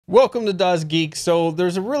Welcome to DOS Geek. So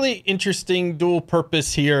there's a really interesting dual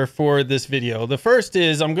purpose here for this video. The first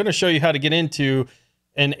is I'm going to show you how to get into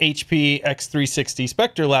an HP x360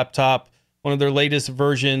 Spectre laptop, one of their latest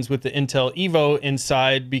versions with the Intel Evo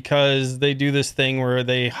inside, because they do this thing where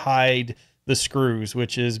they hide the screws,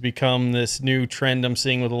 which has become this new trend I'm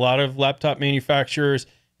seeing with a lot of laptop manufacturers.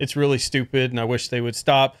 It's really stupid and I wish they would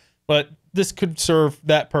stop, but this could serve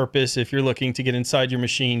that purpose if you're looking to get inside your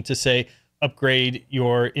machine to, say, upgrade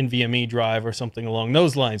your NVMe drive or something along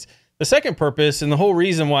those lines. The second purpose, and the whole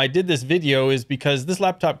reason why I did this video, is because this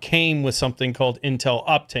laptop came with something called Intel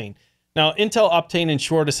Optane. Now, Intel Optane, in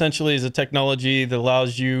short, essentially is a technology that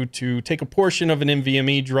allows you to take a portion of an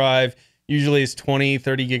NVMe drive, usually it's 20,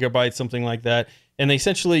 30 gigabytes, something like that, and they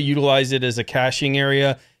essentially utilize it as a caching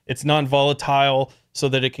area. It's non-volatile, so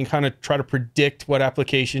that it can kind of try to predict what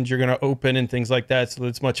applications you're going to open and things like that, so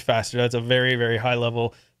it's much faster. That's a very, very high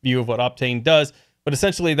level view of what Optane does, but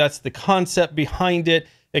essentially that's the concept behind it,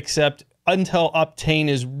 except Intel Optane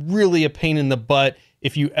is really a pain in the butt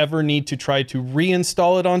if you ever need to try to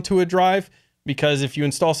reinstall it onto a drive, because if you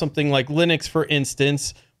install something like Linux, for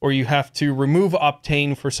instance, or you have to remove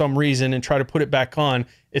Optane for some reason and try to put it back on,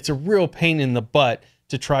 it's a real pain in the butt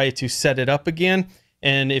to try to set it up again.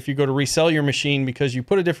 And if you go to resell your machine because you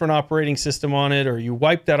put a different operating system on it or you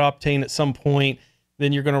wipe that Optane at some point,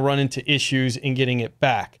 then you're going to run into issues in getting it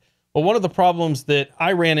back. Well, one of the problems that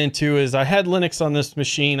I ran into is I had Linux on this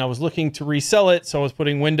machine. I was looking to resell it, so I was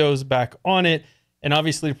putting Windows back on it. And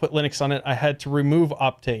obviously to put Linux on it, I had to remove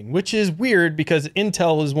Optane, which is weird because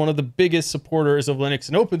Intel is one of the biggest supporters of Linux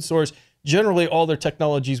and open source. Generally, all their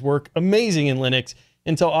technologies work amazing in Linux.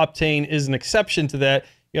 Intel Optane is an exception to that.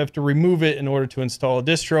 You have to remove it in order to install a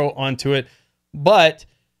distro onto it. But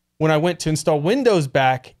when I went to install Windows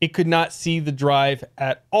back, it could not see the drive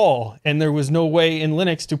at all. And there was no way in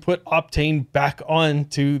Linux to put Optane back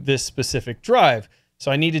onto this specific drive. So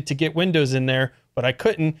I needed to get Windows in there, but I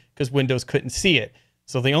couldn't because Windows couldn't see it.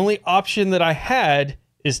 So the only option that I had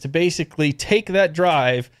is to basically take that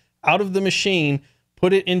drive out of the machine,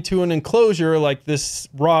 put it into an enclosure like this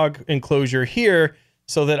ROG enclosure here,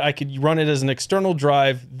 so that I could run it as an external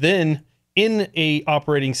drive, then in a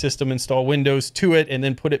operating system install Windows to it, and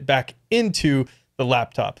then put it back into the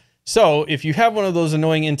laptop. So if you have one of those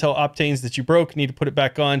annoying Intel Optanes that you broke, need to put it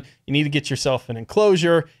back on, you need to get yourself an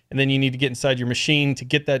enclosure, and then you need to get inside your machine to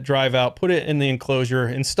get that drive out, put it in the enclosure,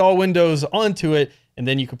 install Windows onto it, and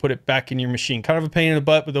then you can put it back in your machine. Kind of a pain in the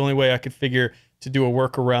butt, but the only way I could figure to do a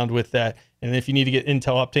workaround with that. And if you need to get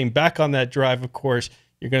Intel Optane back on that drive, of course,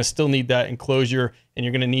 you're going to still need that enclosure, and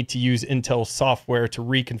you're going to need to use Intel software to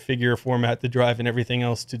reconfigure, format the drive, and everything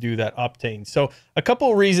else to do that Optane. So a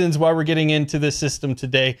couple of reasons why we're getting into this system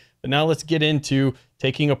today, but now let's get into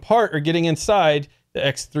taking apart or getting inside the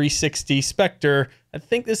x360 Spectre. I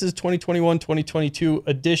think this is 2021-2022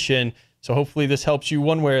 edition, so hopefully this helps you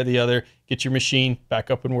one way or the other get your machine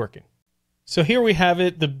back up and working. So here we have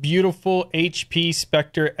it, the beautiful HP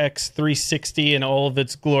Spectre x360 in all of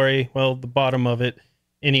its glory, well, the bottom of it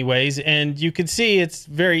anyways, and you can see it's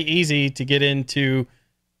very easy to get into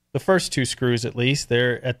the first two screws. At least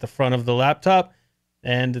they're at the front of the laptop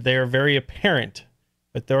and they are very apparent,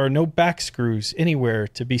 but there are no back screws anywhere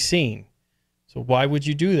to be seen. So why would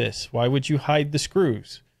you do this? Why would you hide the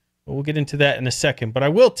screws? Well, we'll get into that in a second, but I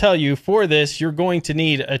will tell you, for this you're going to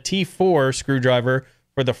need a T4 screwdriver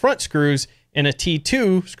for the front screws and a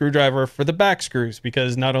T2 screwdriver for the back screws,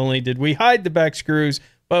 because not only did we hide the back screws,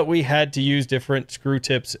 but we had to use different screw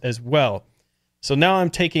tips as well. So now I'm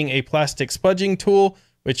taking a plastic spudging tool,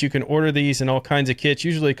 which you can order these in all kinds of kits.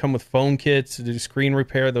 Usually come with phone kits to do screen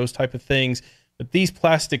repair, those type of things. But these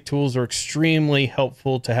plastic tools are extremely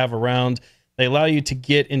helpful to have around. They allow you to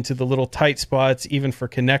get into the little tight spots, even for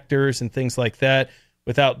connectors and things like that,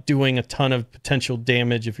 without doing a ton of potential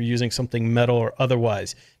damage if you're using something metal or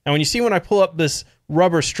otherwise. Now, when you see when I pull up this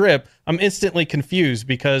rubber strip, I'm instantly confused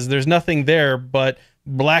because there's nothing there but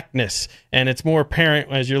blackness, and it's more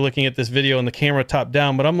apparent as you're looking at this video in the camera top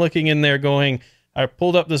down, but I'm looking in there going, I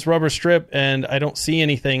pulled up this rubber strip and I don't see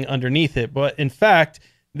anything underneath it. But in fact,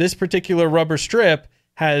 this particular rubber strip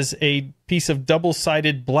has a piece of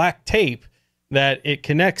double-sided black tape that it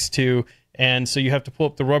connects to, and so you have to pull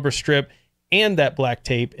up the rubber strip and that black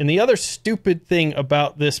tape. And the other stupid thing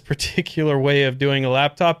about this particular way of doing a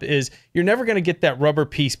laptop is you're never going to get that rubber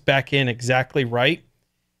piece back in exactly right.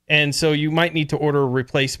 And so you might need to order a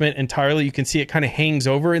replacement entirely. You can see it kind of hangs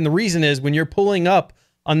over. And the reason is when you're pulling up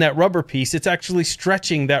on that rubber piece, it's actually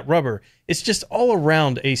stretching that rubber. It's just all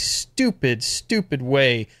around a stupid, stupid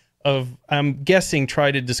way of, I'm guessing,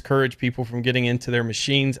 try to discourage people from getting into their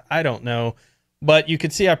machines. I don't know. but you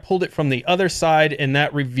can see I pulled it from the other side and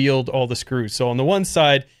that revealed all the screws. So on the one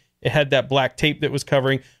side, it had that black tape that was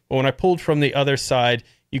covering, but when I pulled from the other side,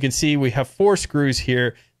 you can see we have 4 screws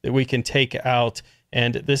here that we can take out.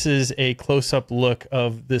 And this is a close-up look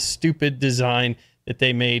of this stupid design that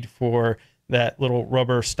they made for that little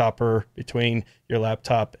rubber stopper between your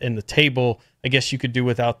laptop and the table. I guess you could do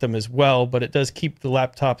without them as well, but it does keep the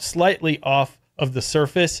laptop slightly off of the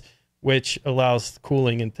surface, which allows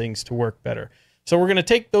cooling and things to work better. So we're going to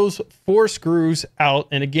take those 4 screws out.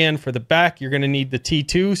 And again, for the back, you're going to need the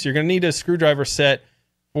T2. So you're going to need a screwdriver set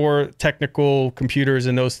for technical computers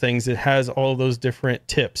and those things. It has all those different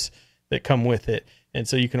tips that come with it. And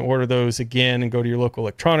so you can order those again and go to your local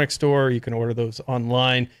electronics store. You can order those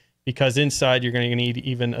online because inside you're going to need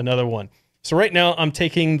even another one. So right now I'm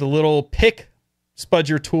taking the little pick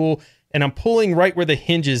spudger tool and I'm pulling right where the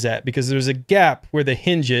hinge is at because there's a gap where the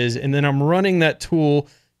hinge is. And then I'm running that tool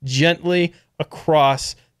gently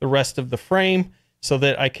across the rest of the frame so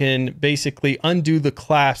that I can basically undo the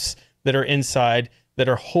clasps that are inside that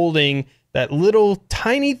are holding that little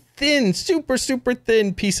tiny thin, super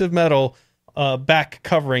thin piece of metal back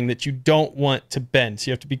covering that you don't want to bend. So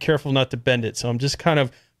you have to be careful not to bend it. So I'm just kind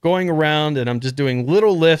of going around and I'm just doing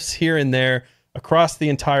little lifts here and there across the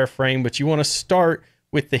entire frame, but you want to start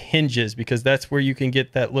with the hinges because that's where you can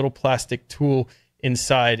get that little plastic tool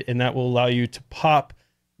inside, and that will allow you to pop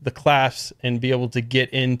the clasps and be able to get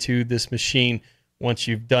into this machine once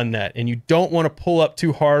you've done that. And you don't want to pull up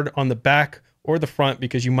too hard on the back or the front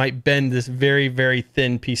because you might bend this very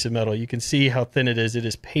thin piece of metal. You can see how thin it is. It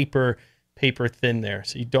is paper thin there.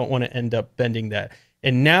 So you don't want to end up bending that.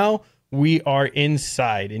 And now we are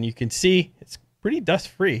inside and you can see it's pretty dust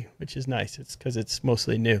free, which is nice. It's because it's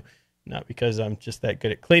mostly new, not because I'm just that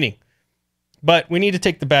good at cleaning. But we need to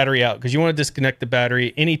take the battery out because you want to disconnect the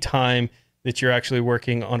battery anytime that you're actually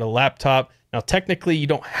working on a laptop. Now, technically, you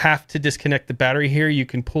don't have to disconnect the battery here. You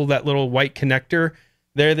can pull that little white connector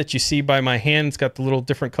there that you see by my hand. It's got the little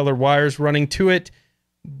different color wires running to it,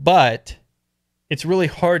 but it's really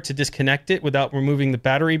hard to disconnect it without removing the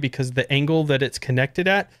battery because of the angle that it's connected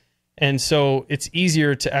at. And so it's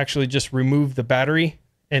easier to actually just remove the battery,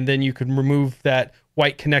 and then you can remove that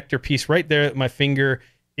white connector piece right there that my finger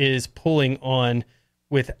is pulling on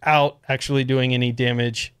without actually doing any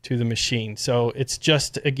damage to the machine. So it's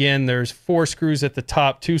just, again, there's 4 screws at the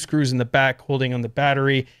top, 2 screws in the back holding on the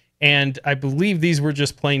battery. And I believe these were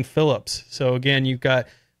just plain Phillips. So again, you've got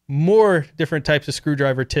more different types of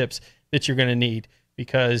screwdriver tips that you're going to need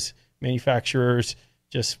because manufacturers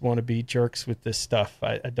just want to be jerks with this stuff.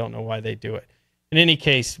 I don't know why they do it. In any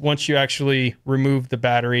case, once you actually remove the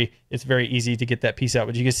battery, it's very easy to get that piece out.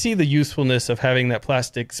 But you can see the usefulness of having that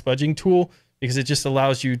plastic spudging tool because it just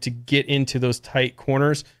allows you to get into those tight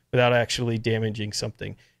corners without actually damaging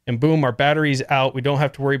something. And boom, our battery's out. We don't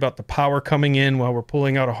have to worry about the power coming in while we're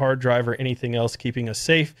pulling out a hard drive or anything else, keeping us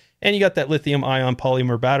safe. And you got that lithium ion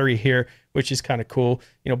polymer battery here, which is kind of cool.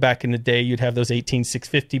 You know, back in the day, you'd have those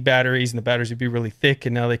 18650 batteries and the batteries would be really thick,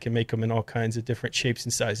 and now they can make them in all kinds of different shapes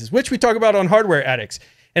and sizes, which we talk about on Hardware Addicts.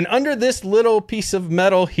 And under this little piece of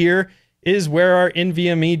metal here is where our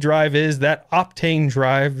NVMe drive is, that Optane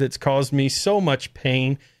drive that's caused me so much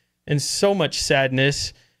pain and so much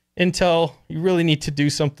sadness. Intel, you really need to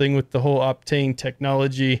do something with the whole Optane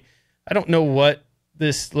technology. I don't know what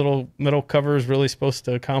this little metal cover is really supposed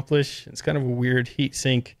to accomplish. It's kind of a weird heat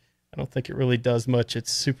sink. I don't think it really does much.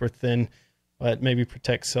 It's super thin, but maybe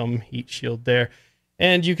protects some heat shield there.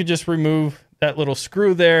 And you could just remove that little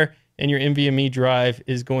screw there, and your NVMe drive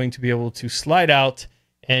is going to be able to slide out,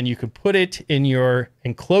 and you can put it in your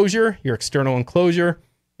enclosure, your external enclosure,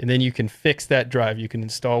 and then you can fix that drive. You can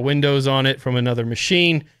install Windows on it from another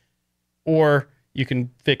machine, or you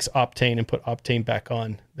can fix Optane and put Optane back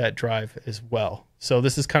on that drive as well. So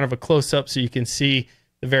this is kind of a close-up so you can see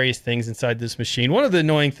the various things inside this machine. One of the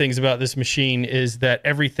annoying things about this machine is that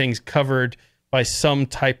everything's covered by some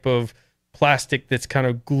type of plastic that's kind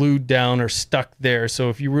of glued down or stuck there.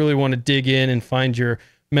 So if you really want to dig in and find your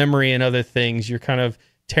memory and other things, you're kind of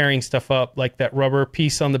tearing stuff up, like that rubber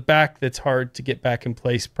piece on the back that's hard to get back in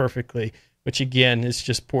place perfectly, which again is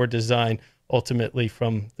just poor design ultimately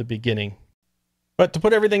from the beginning. But to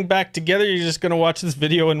put everything back together, you're just going to watch this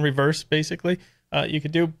video in reverse, basically. You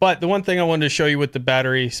could do. But the one thing I wanted to show you with the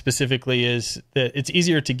battery specifically is that it's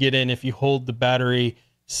easier to get in if you hold the battery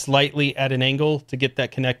slightly at an angle to get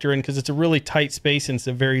that connector in, because it's a really tight space and it's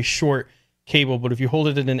a very short cable. But if you hold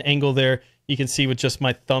it at an angle there, you can see with just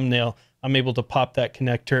my thumbnail, I'm able to pop that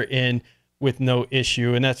connector in with no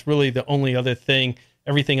issue. And that's really the only other thing.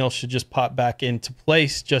 Everything else should just pop back into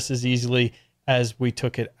place just as easily as we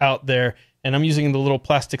took it out there. And I'm using the little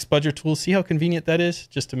plastic spudger tool. See how convenient that is?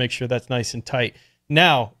 Just to make sure that's nice and tight.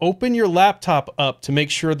 Now, open your laptop up to make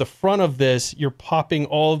sure the front of this, you're popping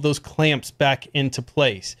all of those clamps back into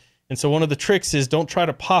place. And so one of the tricks is don't try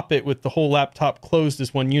to pop it with the whole laptop closed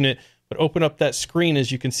as one unit, but open up that screen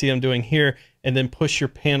as you can see I'm doing here, and then push your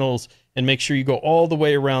panels and make sure you go all the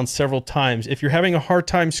way around several times. If you're having a hard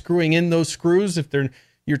time screwing in those screws, if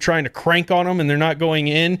you're trying to crank on them and they're not going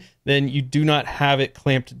in, then you do not have it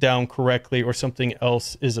clamped down correctly or something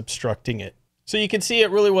else is obstructing it. So you can see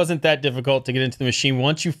it really wasn't that difficult to get into the machine.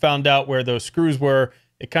 Once you found out where those screws were,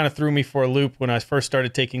 it kind of threw me for a loop when I first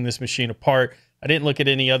started taking this machine apart. I didn't look at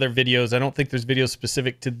any other videos. I don't think there's videos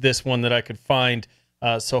specific to this one that I could find.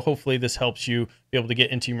 So hopefully this helps you be able to get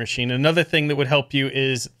into your machine. Another thing that would help you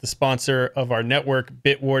is the sponsor of our network,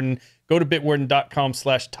 Bitwarden. Go to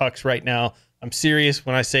bitwarden.com/tux right now. I'm serious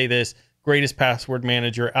when I say this. Greatest password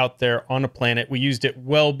manager out there on the planet. We used it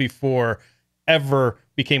well before ever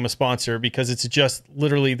became a sponsor because it's just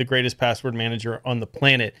literally the greatest password manager on the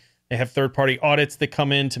planet. They have third-party audits that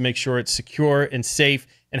come in to make sure it's secure and safe.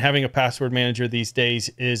 And having a password manager these days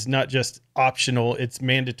is not just optional, it's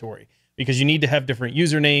mandatory, because you need to have different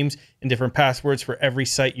usernames and different passwords for every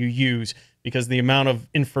site you use, because the amount of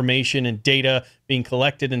information and data being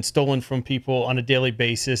collected and stolen from people on a daily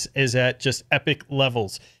basis is at just epic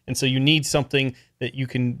levels. And so you need something that you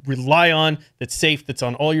can rely on, that's safe, that's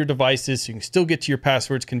on all your devices, so you can still get to your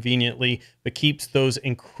passwords conveniently, but keeps those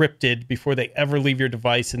encrypted before they ever leave your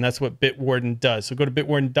device. And that's what Bitwarden does. So go to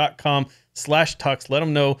bitwarden.com/tux. Let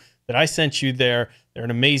them know that I sent you there. They're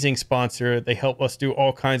an amazing sponsor. They help us do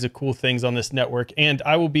all kinds of cool things on this network. And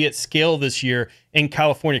I will be at Scale this year in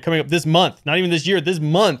California, coming up this month. Not even this year, this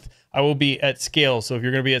month, I will be at Scale. So if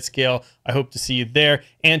you're going to be at Scale, I hope to see you there.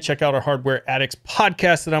 And check out our Hardware Addicts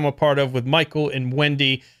podcast that I'm a part of with Michael and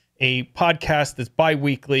Wendy, a podcast that's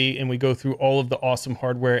bi-weekly, and we go through all of the awesome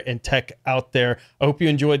hardware and tech out there. I hope you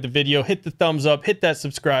enjoyed the video. Hit the thumbs up, hit that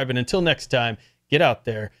subscribe, and until next time, get out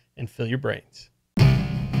there and fill your brains.